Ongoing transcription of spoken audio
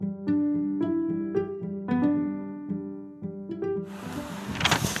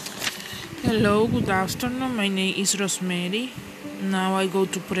Hello, good afternoon. My name is Rosemary. Now I go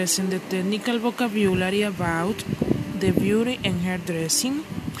to present the technical vocabulary about the beauty and hairdressing.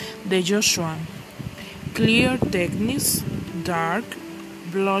 The Joshua. Clear techniques, dark,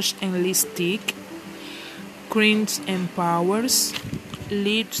 blush and lipstick, creams and powers,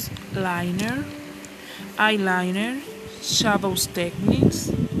 lips liner, eyeliner, shadows techniques,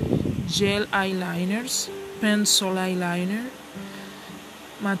 gel eyeliners, pencil eyeliner,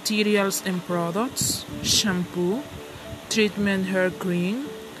 materials and products, shampoo, treatment hair cream,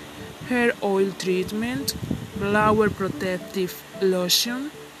 hair oil treatment, blower protective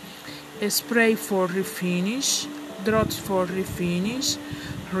lotion, spray for refinish, drops for refinish,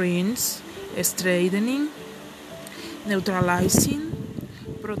 rinse, straightening, neutralizing,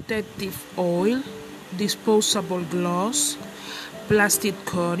 protective oil, disposable gloss, plastic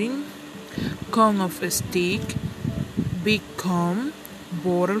coating, cone of stick, big comb,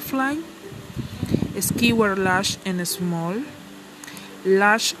 butterfly, skewer lash and small,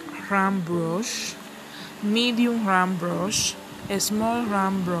 lash round brush, medium round brush, small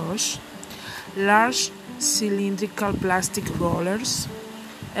round brush, large cylindrical plastic rollers,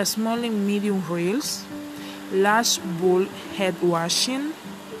 small and medium reels, lash bull head washing,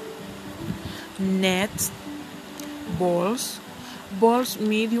 nets, balls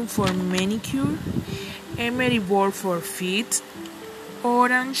medium for manicure, emery ball for feet,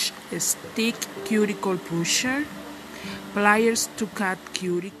 orange stick cuticle pusher, pliers to cut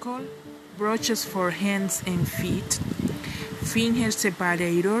cuticle, brushes for hands and feet, finger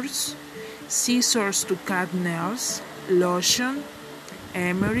separators, scissors to cut nails, lotion,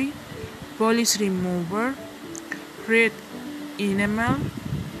 emery, polish remover, red enamel,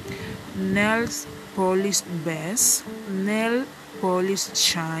 nails polish base, nail polish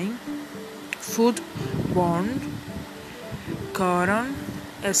shine, foot bond, cotton,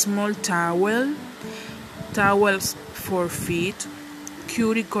 a small towel, towels for feet,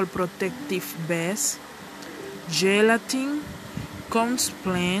 cuticle protective base, gelatin, cones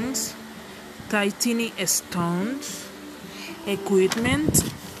planes, titany stones, equipment,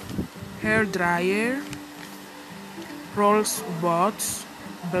 hair dryer, rolls bots,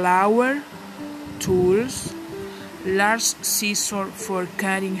 blower, tools, large scissor for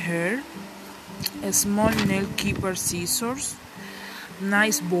cutting hair, a small nail keeper scissors,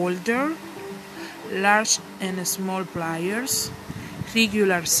 nice boulder, large and small pliers,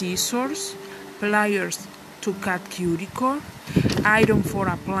 regular scissors, pliers to cut cuticle, iron for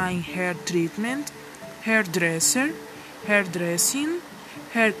applying hair treatment, hairdresser, hairdressing,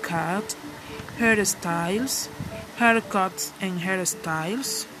 haircut, hairstyles, haircuts and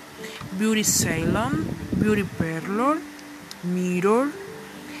hairstyles, beauty salon, beauty parlor, mirror,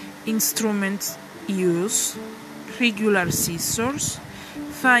 instruments use, regular scissors,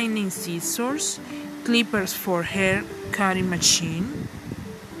 fining scissors, clippers for hair cutting machine,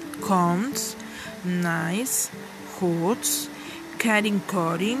 combs, knives, hoods, cutting,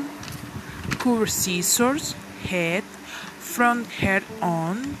 curve scissors, head, front hair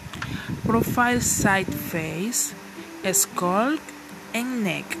on, profile side face, skull and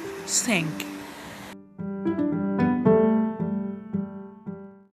neck. Thank you.